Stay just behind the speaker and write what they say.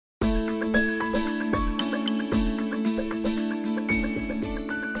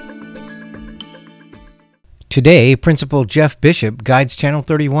Today, Principal Jeff Bishop guides Channel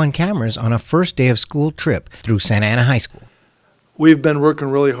 31 cameras on a first day of school trip through Santa Ana High School. We've been working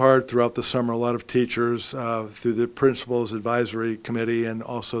really hard throughout the summer, a lot of teachers through the Principals Advisory Committee and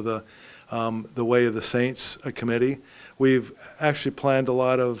also the Way of the Saints Committee. We've actually planned a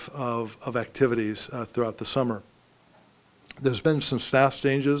lot of activities throughout the summer. There's been some staff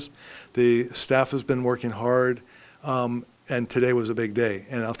changes. The staff has been working hard, and today was a big day.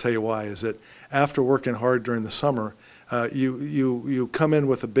 And I'll tell you why, is that after working hard during the summer, you come in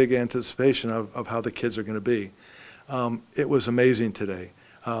with a big anticipation of how the kids are going to be. It was amazing today.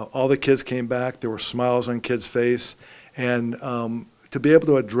 All the kids came back. There were smiles on kids' face. And to be able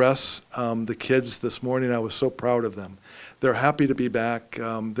to address the kids this morning, I was so proud of them. They're happy to be back.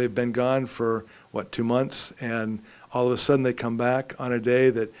 They've been gone for, 2 months? And all of a sudden they come back on a day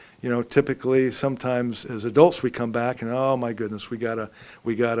that, typically sometimes as adults we come back and, oh my goodness, we gotta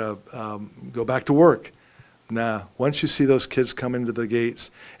go back to work. Nah, once you see those kids come into the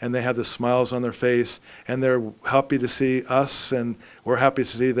gates and they have the smiles on their face and they're happy to see us and we're happy to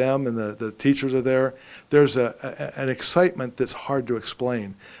see them and the teachers are there, there's an excitement that's hard to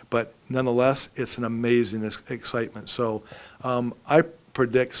explain. But nonetheless, it's an amazing excitement. So I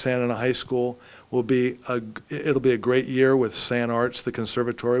predict Santa Ana High School will be it'll be a great year with San Arts, the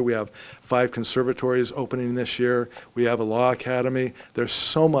conservatory. We have 5 conservatories opening this year. We have a law academy. There's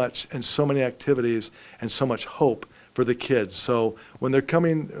so much and so many activities and so much hope for the kids. So when they're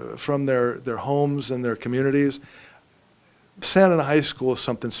coming from their homes and their communities, Santa Ana High School is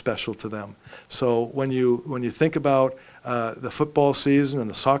something special to them. So when you think about the football season and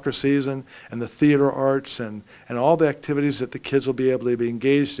the soccer season and the theater arts and all the activities that the kids will be able to be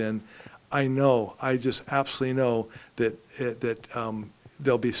engaged in, I just absolutely know that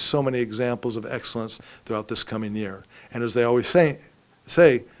there'll be so many examples of excellence throughout this coming year. And as they always say,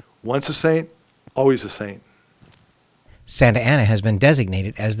 once a saint, always a saint. Santa Ana has been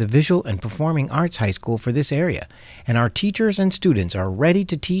designated as the Visual and Performing Arts High School for this area, and our teachers and students are ready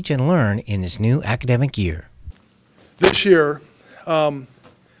to teach and learn in this new academic year. This year,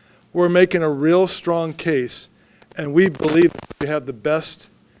 we're making a real strong case, and we believe we have the best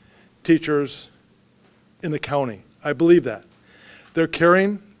teachers in the county. I believe that. They're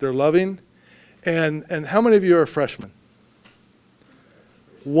caring, they're loving, and how many of you are freshmen?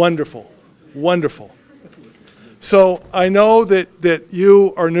 Wonderful, wonderful. So I know that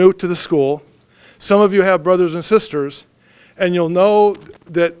you are new to the school. Some of you have brothers and sisters, and you'll know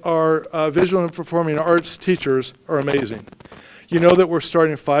that our visual and performing arts teachers are amazing. You know that we're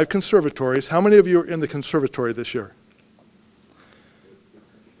starting 5 conservatories. How many of you are in the conservatory this year?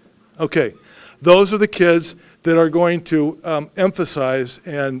 Okay, those are the kids that are going to emphasize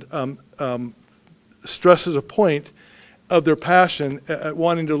and stress as a point of their passion at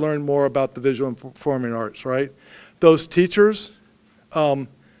wanting to learn more about the visual and performing arts, right? Those teachers, I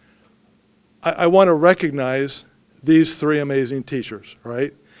want to recognize these 3 amazing teachers,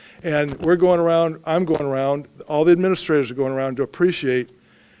 right? And we're going around, I'm going around, all the administrators are going around to appreciate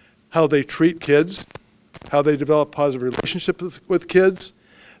how they treat kids, how they develop positive relationships with kids.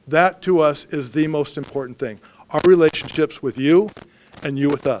 That to us is the most important thing. Our relationships with you and you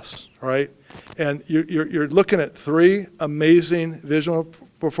with us, right? And you're looking at 3 amazing visual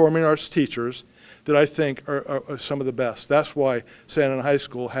performing arts teachers that I think are some of the best. That's why Santa Ana High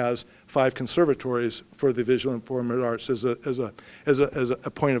School has 5 conservatories for the visual and performing arts as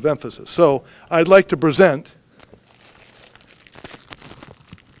a point of emphasis. So I'd like to present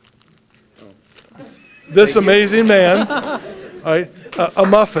this amazing man, right? A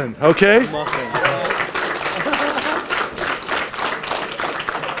muffin, okay?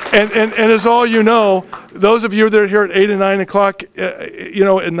 And as all you know, those of you that are here at 8 and 9 o'clock,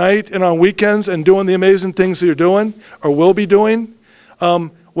 at night and on weekends and doing the amazing things that you're doing or will be doing,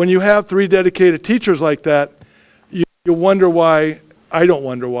 when you have 3 dedicated teachers like that, you wonder why. I don't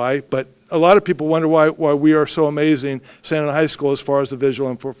wonder why, but a lot of people wonder why we are so amazing, Santa Ana High School, as far as the visual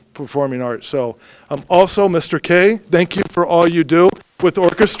and performing arts. So also, Mr. K, thank you for all you do with the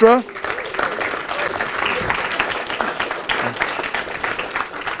orchestra.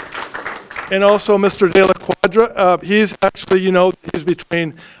 And also Mr. De La Quadra, he's actually, he's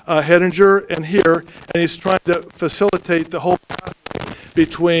between Hettinger and here, and he's trying to facilitate the whole pathway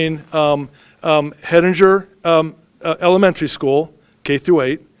between Hettinger Elementary School, K through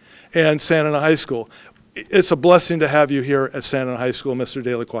 8, and Santa Ana High School. It's a blessing to have you here at Santa Ana High School, Mr.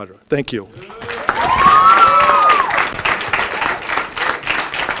 De La Quadra. Thank you.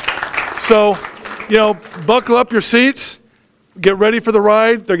 So, buckle up your seats. Get ready for the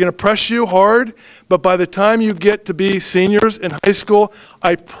ride. They're going to press you hard, but by the time you get to be seniors in high school,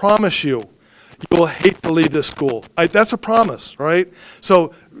 I promise you, you will hate to leave this school. That's a promise, right?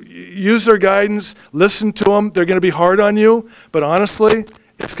 So use their guidance, listen to them. They're going to be hard on you, but honestly,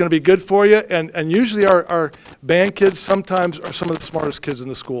 it's going to be good for you. And usually our band kids sometimes are some of the smartest kids in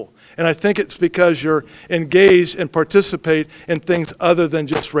the school. And I think it's because you're engaged and participate in things other than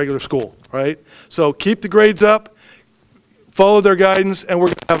just regular school, right? So keep the grades up, follow their guidance, and we're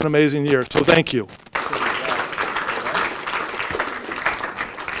going to have an amazing year. So thank you.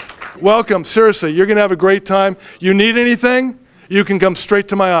 Welcome. Seriously, you're going to have a great time. You need anything, you can come straight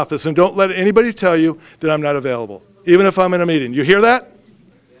to my office, and don't let anybody tell you that I'm not available, even if I'm in a meeting. You hear that?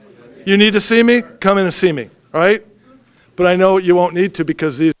 You need to see me? Come in and see me, all right? But I know you won't need to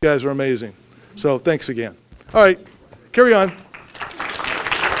because these guys are amazing. So thanks again. All right, carry on.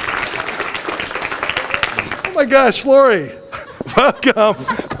 Oh my gosh, Lori, welcome,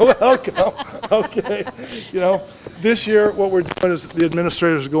 welcome. Okay, you know, this year what we're doing is the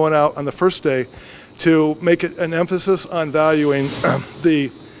administrators are going out on the first day to make it an emphasis on valuing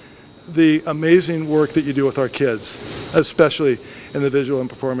the amazing work that you do with our kids, especially in the visual and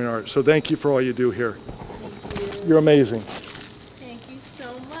performing arts. So thank you for all you do here. You're amazing. Thank you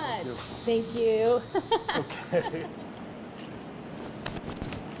so much. Thank you. Okay.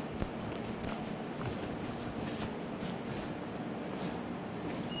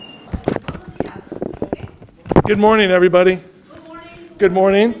 Good morning, everybody. Good morning. Good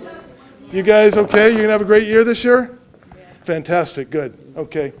morning. You guys okay? You're going to have a great year this year? Yeah. Fantastic. Good.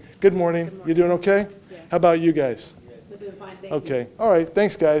 Okay. Good morning. You doing okay? Yeah. How about you guys? We're doing fine. Thank okay. You. All right.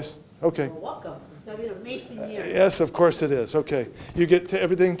 Thanks, guys. Okay. You're welcome. It's going to be an amazing year. Yes, of course it is. Okay. You get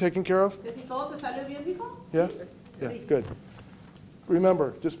everything taken care of? Yeah? Yeah. Good.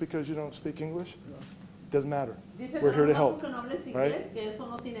 Remember, just because you don't speak English, doesn't matter. We're here to help. Right?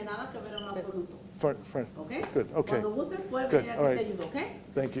 Friend. Okay? Good. Okay. Good. All right. Okay?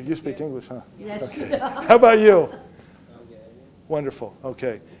 Thank you. You speak English, huh? Yes. Okay. How about you? Wonderful.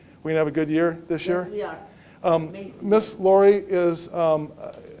 Okay. We gonna have a good year this year? Yes, we are. Miss Lori is a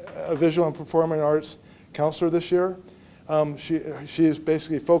visual and performing arts counselor this year. She is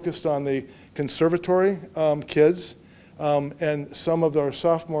basically focused on the conservatory kids and some of our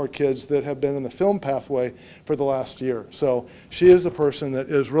sophomore kids that have been in the film pathway for the last year. So she is the person that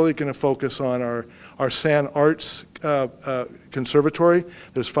is really going to focus on our SAN Arts Conservatory.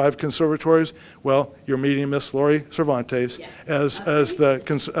 There's 5 conservatories. Well, you're meeting Miss Lori Cervantes as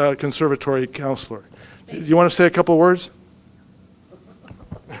the conservatory counselor. Do you want to say a couple words?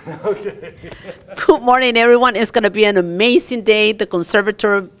 Okay. Good morning, everyone. It's going to be an amazing day. The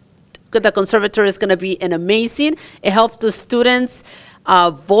conservatory is going to be an amazing. It helps the students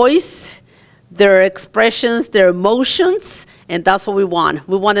voice their expressions, their emotions, and that's what we want.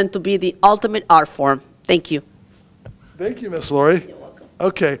 We want them to be the ultimate art form. Thank you. Thank you, Miss Lori. You're welcome.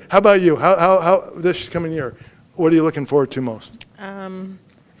 Okay, how about you? How this coming year? What are you looking forward to most?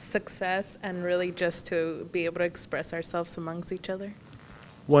 Success and really just to be able to express ourselves amongst each other.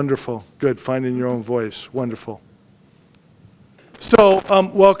 Wonderful. Good. Finding your own voice. Wonderful. So,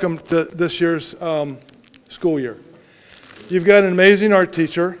 welcome to this year's school year. You've got an amazing art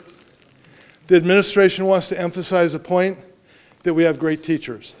teacher. The administration wants to emphasize the point that we have great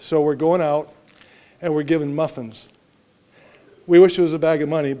teachers. So we're going out and we're giving muffins. We wish it was a bag of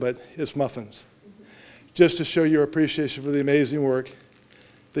money, but it's muffins. Just to show your appreciation for the amazing work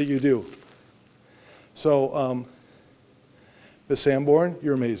that you do. So, Ms. Sanborn,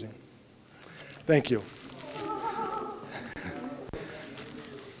 you're amazing. Thank you.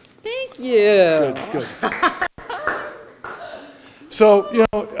 Thank you. Good. So, you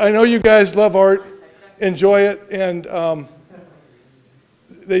know, I know you guys love art, enjoy it, and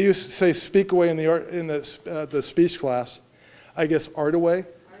they used to say speak away in the speech class. I guess art away?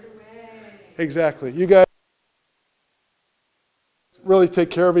 Art away. Exactly. You guys really take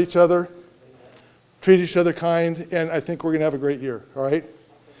care of each other, treat each other kind, and I think we're going to have a great year, all right?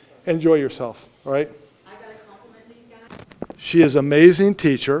 Enjoy yourself, all right? I got to compliment these guys. She is an amazing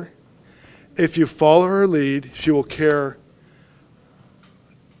teacher. If you follow her lead, she will care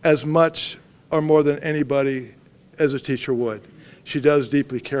as much or more than anybody as a teacher would. She does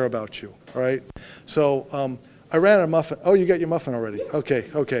deeply care about you, all right? So I ran a muffin. Oh, you got your muffin already.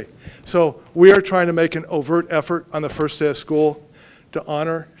 Okay. So we are trying to make an overt effort on the first day of school to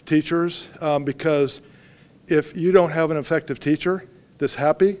honor teachers because if you don't have an effective teacher that's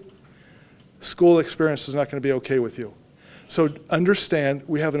happy, school experience is not going to be okay with you. So understand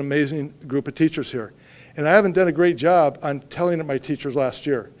we have an amazing group of teachers here. And I haven't done a great job on telling my teachers last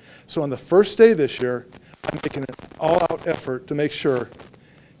year. So on the first day this year, I'm making an all-out effort to make sure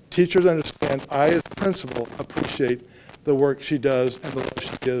teachers understand I, as a principal, appreciate the work she does and the love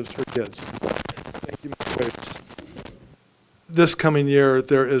she gives her kids. This coming year,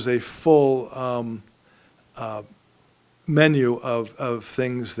 there is a full menu of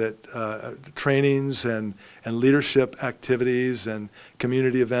things that trainings and leadership activities and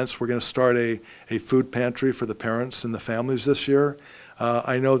community events. We're going to start a food pantry for the parents and the families this year.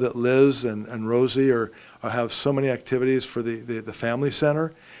 I know that Liz and Rosie have so many activities for the family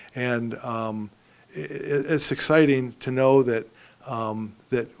center, and it's exciting to know that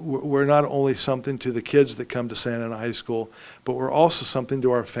that we're not only something to the kids that come to Santa Ana High School, but we're also something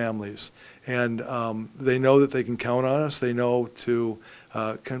to our families. And they know that they can count on us. They know to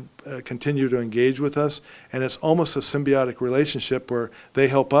continue to engage with us. And it's almost a symbiotic relationship where they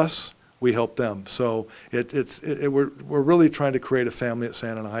help us, we help them. So we're really trying to create a family at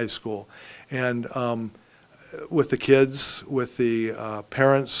Santa Ana High School. And with the kids, with the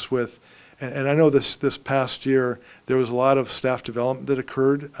parents, and I know this past year there was a lot of staff development that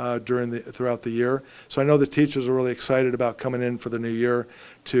occurred throughout the year. So I know the teachers are really excited about coming in for the new year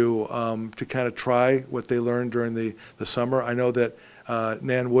to kind of try what they learned during the summer. I know that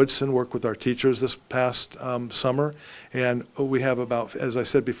Nan Woodson worked with our teachers this past summer, and we have about, as I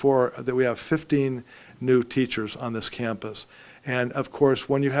said before, that we have 15 new teachers on this campus. And of course,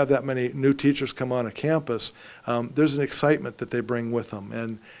 when you have that many new teachers come on a campus, there's an excitement that they bring with them,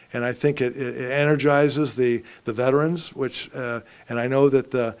 and I think it energizes the veterans, which and I know that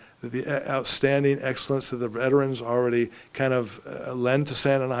the outstanding excellence that the veterans already kind of lend to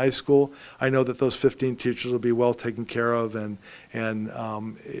Santa Ana High School. I know that those 15 teachers will be well taken care of, and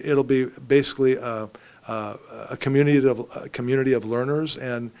it'll be basically a community of learners.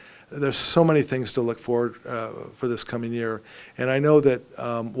 And there's so many things to look forward for this coming year. And I know that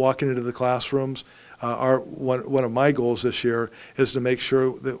walking into the classrooms, one of my goals this year is to make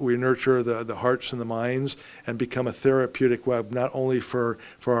sure that we nurture the hearts and the minds and become a therapeutic web, not only for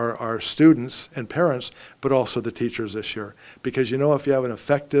our students and parents, but also the teachers this year. Because you know, if you have an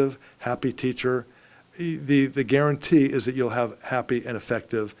effective, happy teacher, the guarantee is that you'll have happy and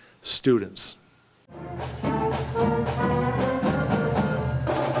effective students.